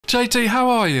JD, how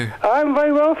are you? I'm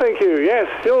very well, thank you. Yes,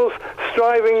 still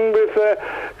striving with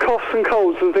coughs and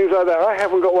colds and things like that. I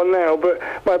haven't got one now, but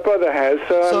my brother has.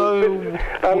 So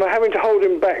I'm having to hold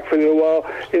him back for a little while.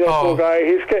 You know, poor guy.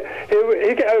 He'll get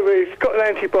over it. He's got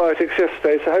an antibiotics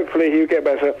yesterday, so hopefully he'll get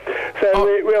better. So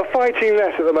we are fighting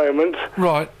that at the moment.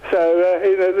 Right. So,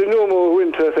 you know, the normal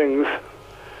winter things.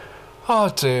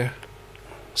 Oh, dear.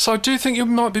 So do you think you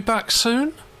might be back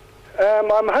soon?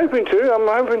 I'm hoping to. I'm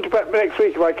hoping to be back next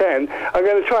week if I can. I'm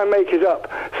going to try and make it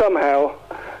up somehow.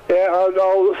 Yeah,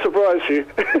 I'll surprise you.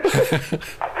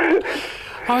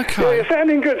 Okay. Yeah, you're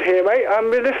sounding good here, mate. I'm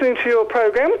listening to your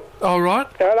programme. All right.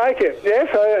 I like it. Yes,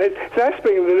 it's nice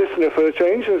being the listener for a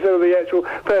change instead of the actual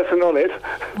person on it.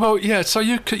 Well, yeah, so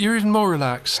you're even more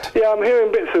relaxed. Yeah, I'm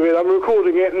hearing bits of it. I'm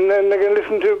recording it, and then they're going to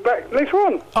listen to it back later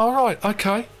on. All right,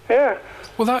 okay. Yeah.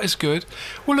 Well, that is good.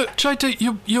 Well, look, JD,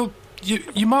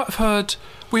 you might have heard,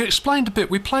 we explained a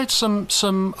bit, we played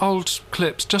some old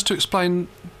clips just to explain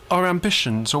our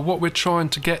ambitions or what we're trying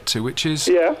to get to, which is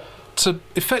to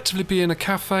effectively be in a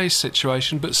cafe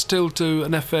situation but still do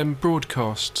an FM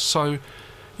broadcast. So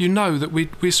you know that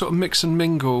we sort of mix and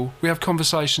mingle. We have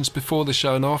conversations before the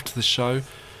show and after the show,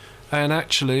 and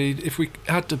actually if we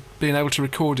had to been able to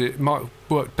record it, it might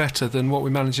work better than what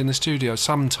we manage in the studio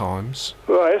sometimes.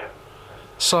 Right.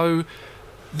 So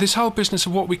this whole business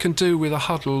of what we can do with a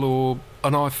Huddle or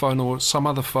an iPhone or some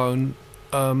other phone,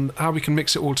 how we can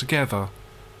mix it all together.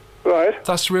 Right.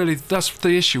 That's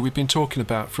the issue we've been talking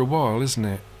about for a while, isn't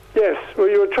it? Yes. Well,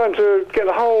 you were trying to get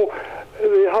the whole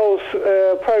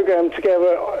programme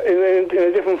together in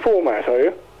a different format, are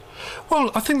you?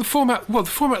 Well, I think the format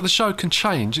of the show can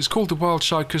change. It's called the Wild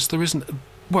Show because there isn't.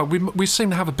 Well, we seem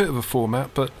to have a bit of a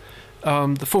format, but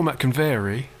the format can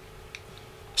vary.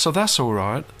 So that's all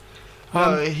right.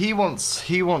 No, he wants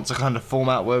a kind of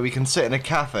format where we can sit in a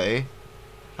cafe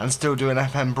and still do an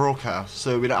FM broadcast,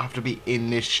 so we don't have to be in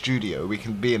this studio. We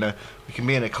can be in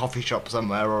a coffee shop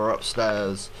somewhere, or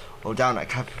upstairs, or down at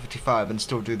Cafe 55, and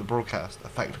still do the broadcast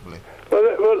effectively.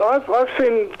 Well, I've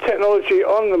seen technology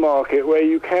on the market where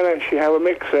you can actually have a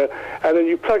mixer and then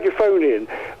you plug your phone in.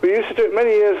 We used to do it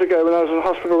many years ago when I was on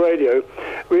hospital radio.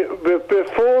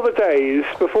 Before the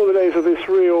days of this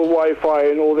real Wi-Fi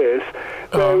and all this,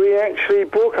 where we actually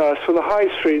broadcast from the high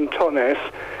street in Totnes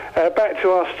back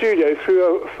to our studio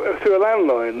through a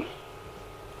landline.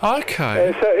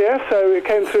 Okay. So it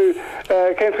came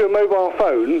through a mobile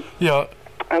phone. Yeah.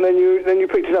 And then you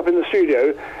picked it up in the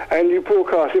studio and you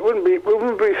broadcast. It wouldn't be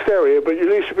stereo, but at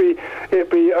least it'd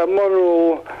be a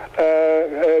monaural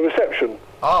reception.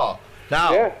 Oh,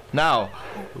 now,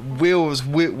 Will's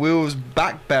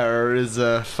backbearer is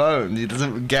a phone. He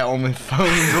doesn't get on with phones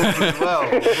as well.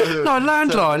 No, a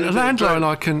landline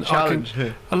I can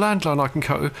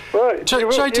cut with. Right,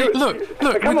 JD,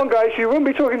 look. Come on, guys, you wouldn't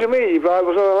be talking to me if I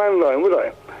was on a landline, would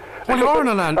I? Well, you are on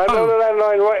a landline. I'm on a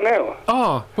landline right now.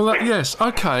 Oh, well, yes,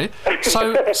 okay.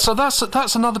 So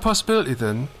that's another possibility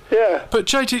then. Yeah. But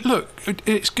JD, look,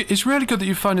 it's really good that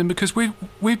you phoned in because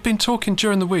we've been talking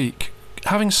during the week,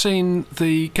 having seen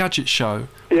the Gadget Show,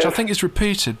 which I think is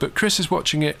repeated, but Chris is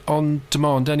watching it on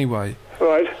demand anyway.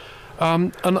 Right.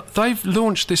 And they've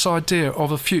launched this idea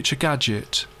of a future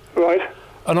gadget. Right.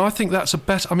 And I think that's a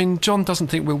better... I mean, John doesn't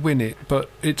think we'll win it, but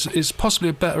it's possibly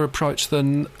a better approach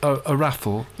than a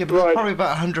raffle. Yeah, but there's probably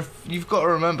about 100... You've got to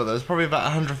remember, there's probably about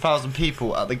 100,000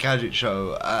 people at the Gadget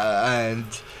Show, and,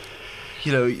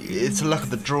 you know, it's a luck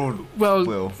of the draw,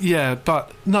 Will. Yeah,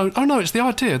 but... No, it's the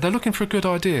idea. They're looking for a good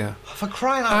idea. For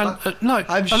crying out loud. No,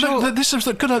 I'm sure... Look, this is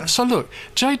a good... So, look,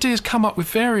 JD has come up with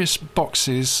various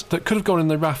boxes that could have gone in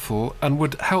the raffle and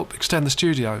would help extend the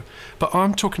studio, but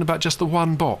I'm talking about just the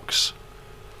one box.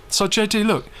 So JD,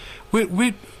 look,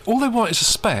 we all they want is a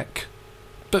spec,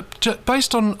 but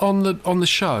based on the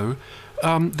show,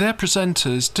 their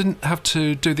presenters didn't have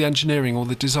to do the engineering or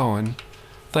the design.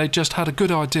 They just had a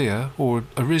good idea or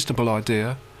a reasonable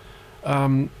idea,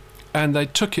 and they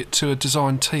took it to a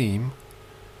design team.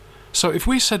 So if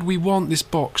we said we want this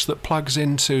box that plugs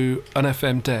into an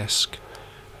FM desk.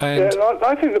 And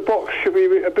I think the box should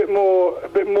be a bit more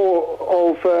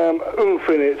of oomph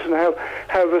in it, and have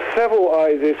several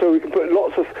ideas so we can put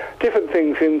lots of different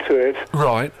things into it.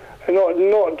 Right. And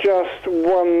not just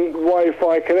one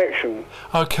Wi-Fi connection.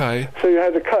 Okay. So you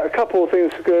had a couple of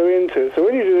things to go into it. So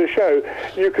when you do the show,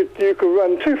 you could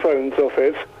run two phones off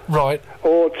it. Right.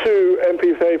 Or two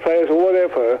MP3 players or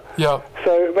whatever. Yeah.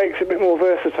 So it makes it a bit more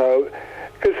versatile.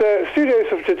 Because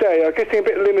studios of today are getting a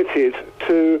bit limited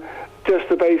to just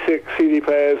the basic CD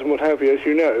players and what have you, as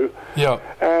you know. Yeah.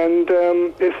 And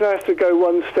it's nice to go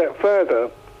one step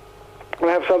further and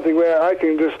have something where I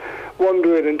can just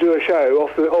wander in and do a show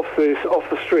off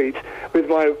the street with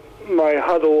my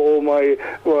huddle or my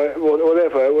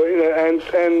whatever, you know,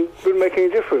 and making a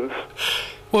difference.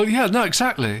 Well, yeah, no,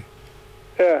 exactly.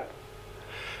 Yeah.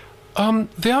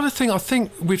 The other thing I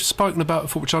think we've spoken about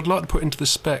before, which I'd like to put into the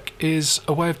spec, is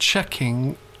a way of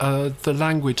checking the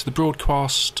language, the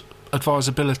broadcast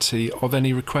advisability of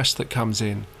any request that comes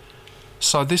in.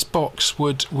 So this box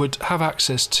would have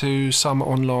access to some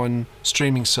online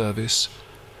streaming service.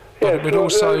 But it would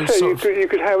also you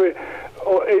could have it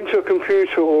into a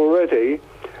computer already,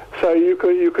 so you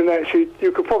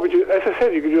could probably do, as I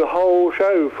said, you could do a whole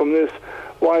show from this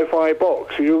Wi-Fi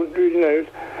box. You know,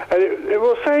 and it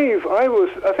will save. I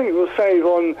think it will save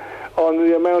on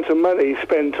the amount of money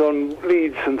spent on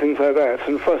leads and things like that,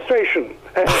 and frustration.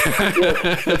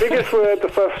 Yes, the biggest word, the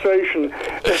frustration,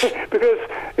 because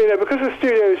the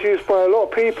studio is used by a lot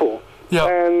of people. Yeah.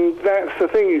 And that's the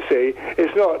thing, you see.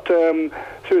 It's not,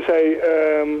 there's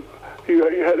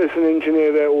an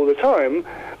engineer there all the time,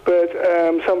 but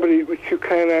somebody which you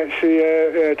can actually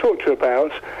talk to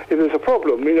about if there's a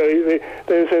problem. You know,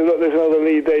 they say, look, there's another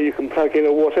lead there you can plug in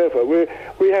or whatever.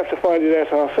 We have to find it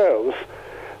out ourselves.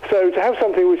 So to have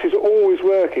something which is always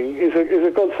working is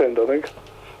a godsend, I think.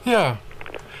 Yeah.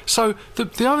 So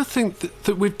the other thing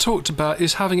that we've talked about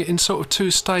is having it in sort of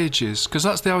 2 stages, because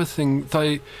that's the other thing.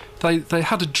 They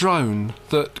had a drone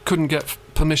that couldn't get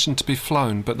permission to be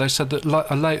flown, but they said that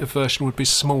a later version would be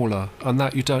smaller, and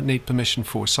that you don't need permission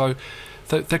for. So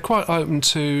they're quite open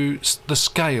to the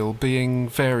scale being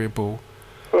variable.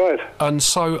 Right. And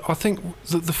so I think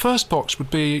the first box would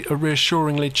be a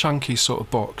reassuringly chunky sort of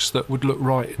box that would look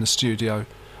right in the studio.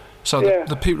 So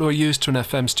the people who are used to an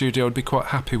FM studio would be quite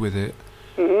happy with it.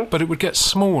 Mm-hmm. But it would get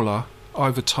smaller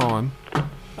over time,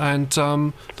 and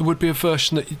there would be a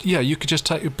version that you could just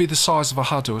take. It would be the size of a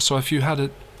huddle. So if you had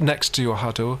it next to your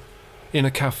huddle in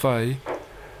a cafe,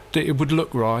 it would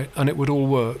look right and it would all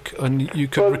work, and you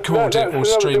could record it or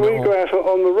stream it. When you go out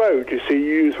on the road, you see,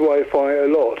 you use Wi-Fi a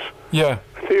lot. Yeah.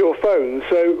 To your phone.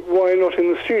 So why not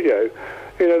in the studio?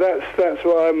 You know, that's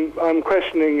why I'm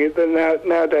questioning it. That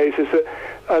nowadays is that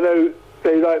I know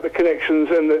they like the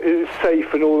connections and that it's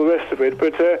safe and all the rest of it,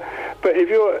 but if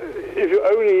you're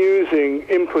only using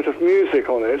input of music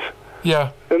on it,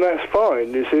 then that's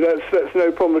fine. You see, that's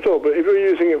no problem at all. But if you're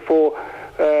using it for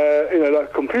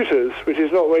like computers, which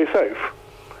is not very safe,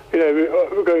 you know,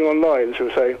 we're going online, shall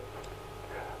we say.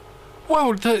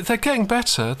 Well, they're getting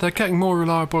better. They're getting more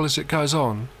reliable as it goes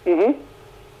on. Mm-hmm.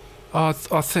 I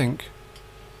think.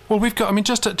 Well, we've got. I mean,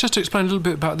 just to explain a little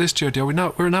bit about this studio, we're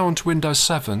now on to Windows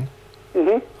 7.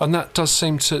 Mm-hmm. And that does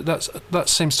seem to that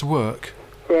seems to work.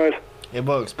 Right. It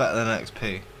works better than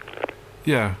XP.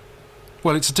 Yeah.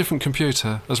 Well, it's a different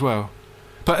computer as well.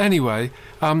 But anyway,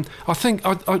 I think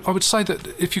I would say that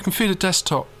if you can feed a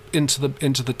desktop into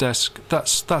the desk,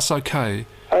 that's okay.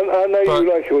 I know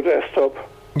you like your desktop.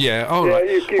 Yeah. All right.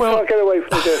 You can't get away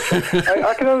from the desktop.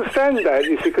 I can understand that,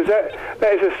 you see, because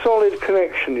that is a solid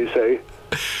connection, you see.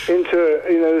 Into,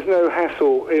 you know, there's no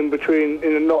hassle in between,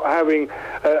 not having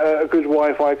a good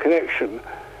Wi-Fi connection.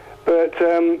 But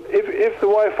if the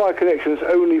Wi-Fi connection is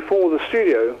only for the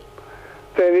studio,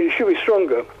 then it should be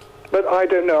stronger. But I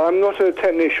don't know. I'm not a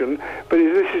technician, but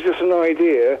this is just an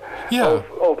idea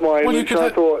of mine, which I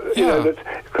thought,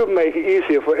 that could make it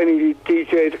easier for any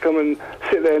DJ to come and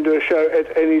sit there and do a show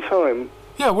at any time.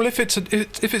 Yeah. Well, if it's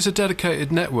a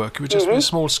dedicated network, it would just be a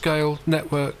small scale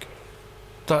network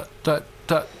that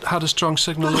had a strong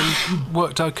signal and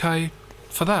worked okay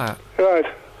for that. Right.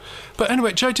 But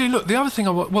anyway, JD, look, the other thing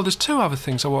there's 2 other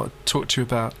things I want to talk to you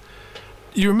about.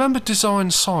 You remember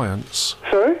design science?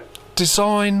 Sorry?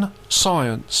 Design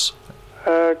science.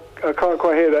 I can't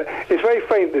quite hear that. It's very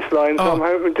faint, this line, so I'm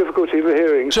having difficulty with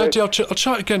hearing. JD, I'll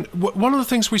try it again. One of the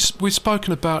things we've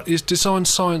spoken about is design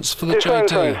science for the design JD.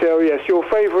 Science, yes, your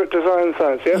favourite design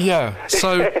science, yes? Yeah,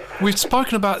 so we've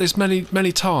spoken about this many,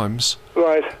 many times.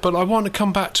 Right. But I want to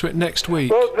come back to it next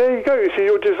week. Well, there you go. You see,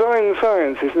 your design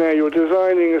science is now you're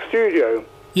designing a studio.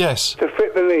 Yes. To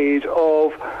fit the need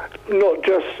of not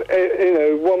just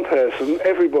one person,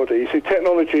 everybody. You see,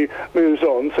 technology moves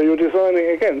on, so you're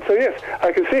designing again. So yes,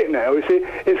 I can see it now. You see,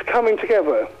 it's coming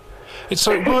together. It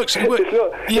works. It's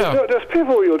not just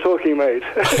piffle you're talking, mate.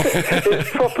 It's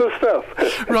proper stuff.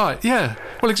 Right. Yeah.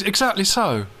 Well, exactly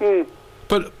so. Mm.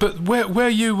 But where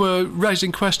you were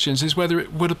raising questions is whether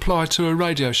it would apply to a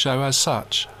radio show as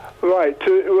such. Right.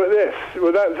 Yes.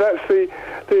 Well, that's the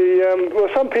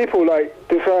some people like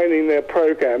designing their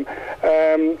program,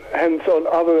 hence on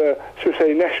other, should we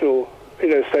say, national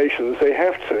stations. They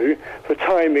have to for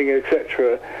timing,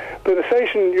 etc. But the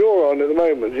station you're on at the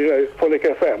moment, Phonic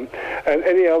FM, and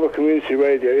any other community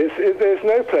radio, there's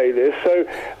no playlist. So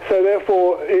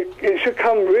therefore, it should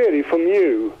come really from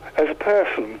you as a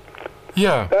person.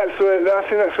 Yeah. I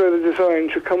think that's where the design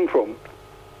should come from.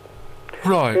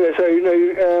 Right. Because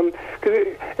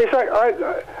it's like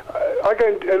I go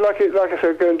and, like I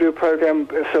said, go and do a program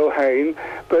at Silhane,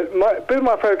 but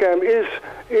my program is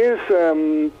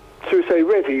to say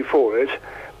ready for it,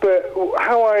 but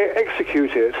how I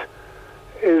execute it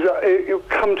is it'll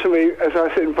come to me as I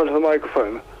sit in front of the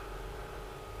microphone.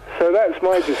 So that's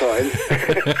my design.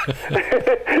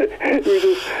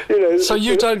 So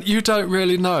you don't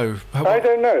really know. I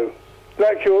don't know,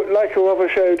 like your other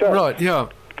show does. Right. Yeah.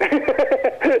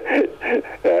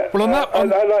 Well, on that, I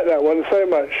like that one so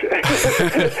much.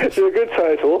 It's a good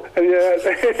title, and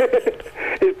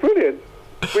it's brilliant.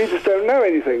 We just don't know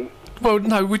anything. Well,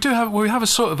 no, we have a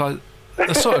sort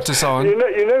of design. You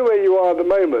know where you are at the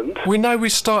moment. We know we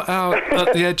start out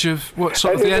at the edge of what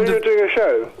sort of the end of. You're doing a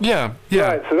show. Yeah.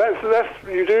 Right. So that's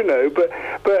you do know, but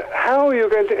how are you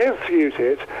going to execute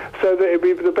it so that it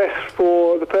be the best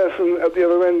for the person at the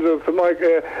other end of the mic,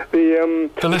 the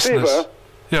listeners. receiver?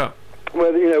 Yeah.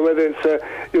 Whether it's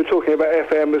you're talking about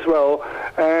FM as well,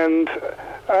 and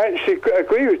I actually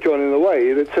agree with John in a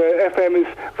way that FM is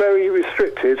very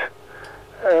restricted.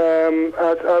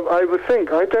 I would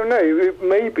think, I don't know, it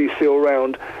may be still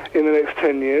around in the next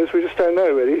 10 years. We just don't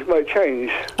know really. It might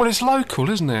change. Well, it's local,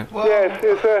 isn't it? Well, yes,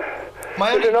 it's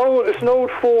an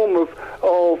old form of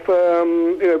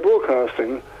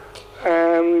broadcasting,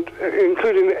 and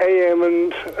including the AM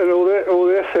and all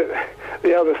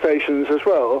the other stations as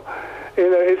well.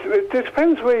 It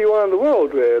depends where you are in the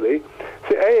world, really.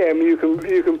 So AM you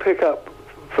can pick up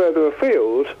further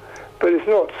afield, but it's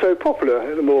not so popular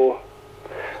anymore.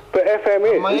 But FM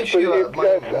is.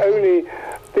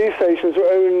 These stations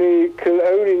can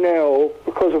only now,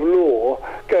 because of law,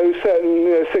 go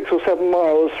certain 6 or 7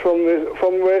 miles from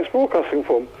where it's broadcasting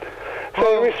from.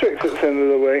 So it restricts it at the end of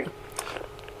the way.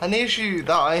 An issue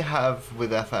that I have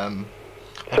with FM.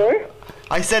 Sorry?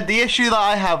 I said the issue that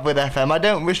I have with FM, I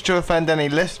don't wish to offend any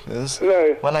listeners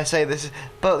when I say this,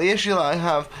 but the issue that I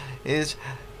have is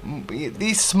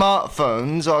these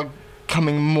smartphones are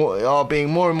being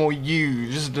more and more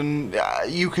used, and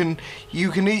you can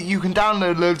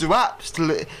download loads of apps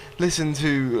to listen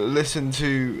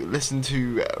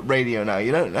to radio now.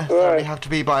 You don't necessarily have to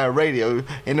be by a radio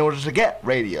in order to get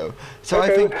radio. So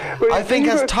okay. I think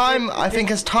as time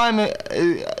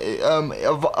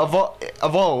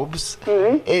evolves,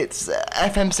 its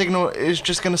FM signal is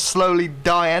just going to slowly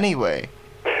die anyway.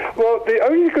 Well, the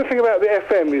only good thing about the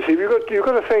FM is you've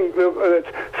got to think that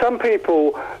some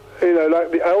people, like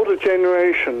the older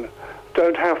generation,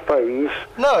 don't have phones.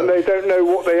 No. And they don't know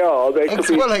what they are. They could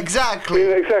well, exactly.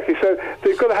 Exactly. So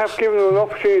they've got to have given them an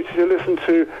opportunity to listen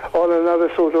to on another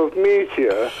sort of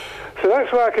media. So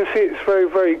that's why I can see it's very,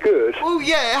 very good. Well,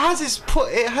 yeah, it has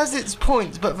its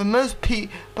points, but for most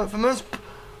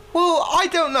well, I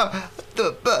don't know.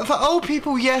 But for old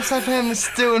people, yes, FM is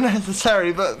still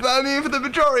necessary. But I mean, for the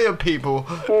majority of people,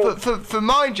 for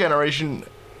my generation,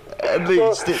 at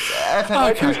least,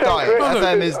 FM is dying.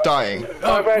 FM is dying.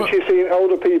 I've actually seen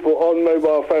older people on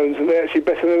mobile phones, and they're actually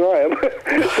better than I am. A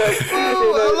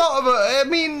lot of I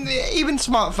mean, even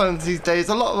smartphones these days,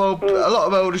 a lot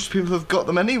of oldish people have got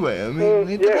them anyway. I mean,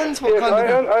 it depends what kind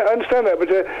of. I understand that, but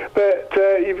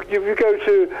if you go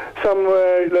to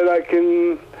somewhere like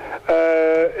in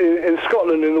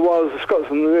Scotland, in the wilds of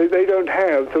Scotland, they don't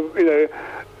have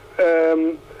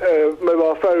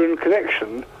mobile phone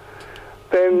connection.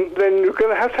 Then you're going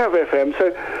to have FM.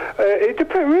 So it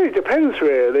really depends,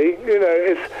 really.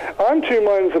 I'm two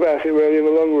minds about it, really, in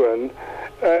the long run,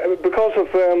 because of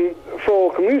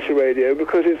for community radio,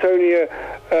 because it's only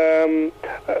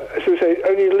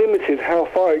only limited how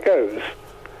far it goes.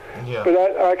 Yeah. But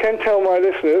I can tell my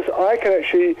listeners, I can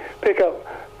actually pick up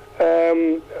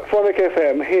Phonic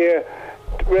FM here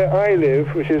where I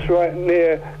live, which is quite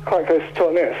close to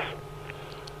Totnes.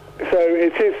 So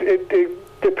it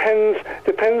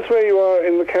depends where you are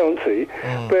in the county,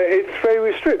 but it's very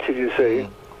restricted, you see,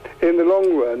 in the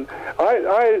long run.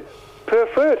 I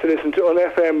prefer to listen to on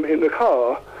FM in the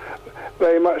car,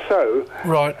 very much so,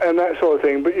 right, and that sort of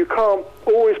thing, but you can't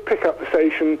always pick up the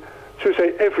station, to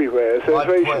say, everywhere, so it's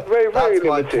very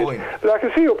limited. But I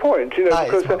can see your point,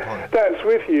 because that's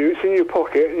with you, it's in your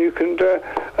pocket, and you can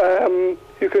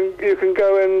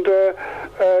go and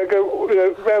go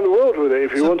around the world with it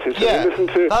if you wanted to. Listen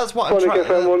to Phonic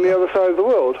FM on the other side of the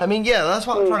world. I mean, that's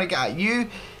what I'm trying to get at.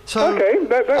 So okay,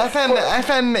 that's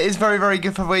FM is very, very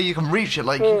good for where you can reach it.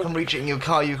 Like, you can reach it in your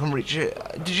car, you can reach it...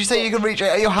 Did you say you can reach it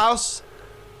at your house?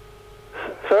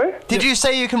 Sorry? Did you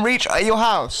say you can reach at your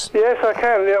house? Yes, I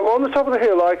can. Yeah, well, on the top of the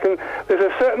hill, there's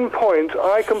a certain point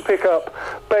I can pick up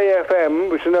Bay FM,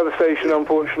 which is another station,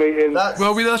 unfortunately, in... That's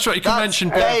right, you can mention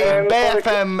Bay Bay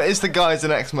FM is the guys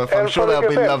in Exmouth. I'm sure they'll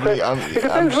be FM. lovely. So it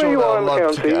depends where you are in the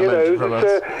county, you know.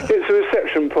 It's a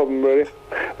reception problem, really.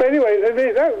 But anyway,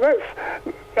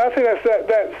 I think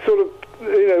that sort of,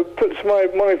 you know, puts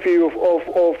my view of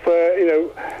you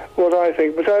know, what I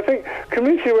think. But I think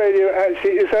community radio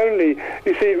actually is only,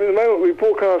 you see, at the moment we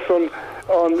broadcast on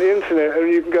the internet,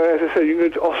 and you can go, as I said, you can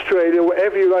go to Australia,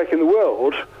 wherever you like in the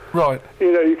world. Right.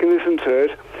 You know, you can listen to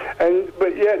it,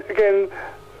 but yet again,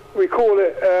 we call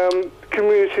it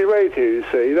community radio. You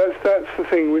see, that's the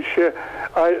thing which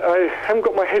I haven't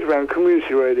got my head around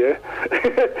community radio.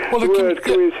 Well, the word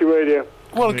community radio.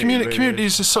 Well,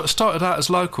 communities sort of started out as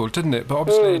local, didn't it? But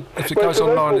obviously, if it goes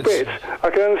online, it's... Bit, I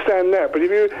can understand that. But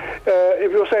if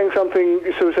you're saying something,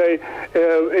 sort of say,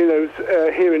 you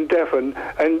know, here in Devon,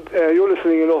 and you're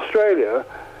listening in Australia,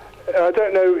 I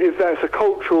don't know if that's a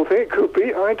cultural thing. It could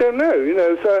be. I don't know. You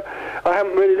know, so I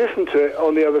haven't really listened to it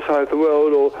on the other side of the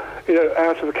world, or you know,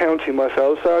 out of the county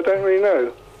myself. So I don't really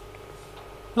know.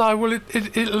 No, well,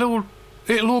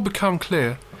 it'll all become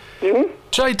clear. Mm-hmm.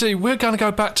 JD, we're going to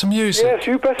go back to music. Yes,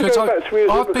 you better go back to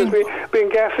music because we've been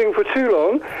gassing for too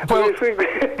long. Well,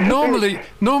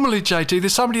 normally, JD,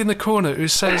 there's somebody in the corner who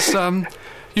says,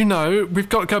 you know, we've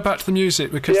got to go back to the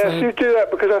music because... Yes, you do that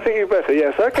because I think you better,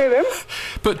 yes. Okay, then.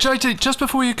 But, JD, just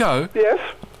before you go... Yes?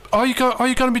 Are you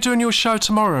going to be doing your show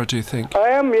tomorrow, do you think? I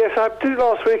am, yes. I did it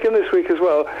last week and this week as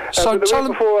well. So but the week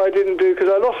before I didn't do because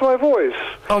I lost my voice.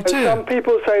 Oh, dear. And some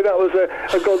people say that was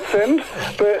a godsend,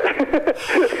 but...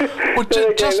 Well,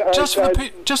 just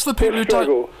for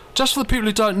the people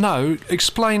who don't know,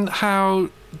 explain how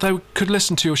they could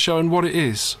listen to your show and what it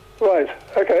is. Right,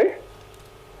 okay.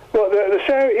 Well, the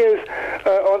show is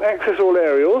on Access All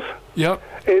Aerials. Yep.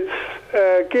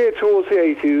 It's geared towards the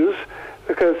 80s,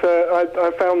 because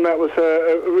I found that was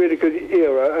a really good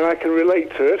era, and I can relate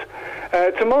to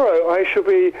it. Tomorrow I shall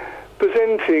be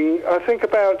presenting, I think,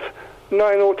 about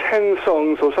 9 or 10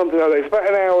 songs or something like that. It's about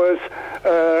an hour's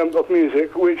of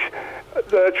music, which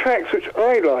the tracks which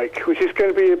I like, which is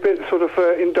going to be a bit sort of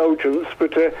indulgence,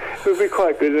 but it will be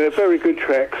quite good, and they're very good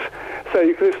tracks. So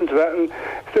you can listen to that, and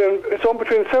it's on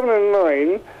between 7 and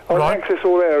 9 on Access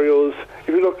All Aerials.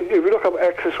 If you look up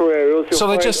Access All Aerials, you'll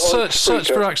find they just search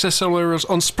for Access All Aerials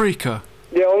on Spreaker.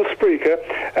 Yeah, on Spreaker,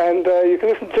 and you can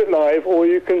listen to it live, or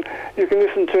you can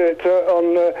listen to it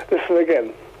on Listen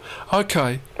Again.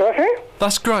 Okay. Okay.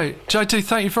 That's great, JT.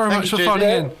 Thank you very much for phoning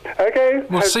in. Okay.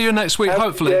 We'll see you next week,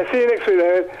 hopefully. Yeah, see you next week,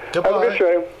 then. Goodbye. Have a good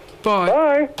show. Bye.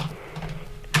 Bye.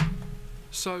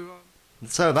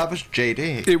 So that was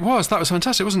JD. It was. That was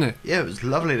fantastic, wasn't it? Yeah, it was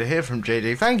lovely to hear from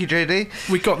JD. Thank you, JD.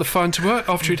 We got the phone to work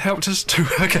after he'd helped us to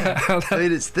work out how that... I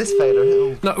mean, it's this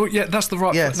fader. No, yeah, that's the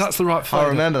right. Yes, that's the right fader. I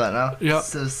remember that now. Yeah.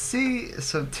 So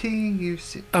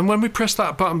T-U-C. And when we press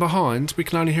that button behind, we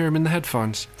can only hear him in the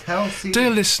headphones. Dear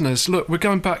listeners, look, we're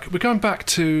going back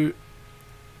to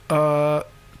the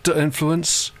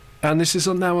influence, and this is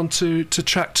now on to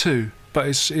track 2, but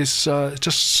it's just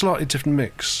a slightly different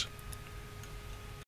mix.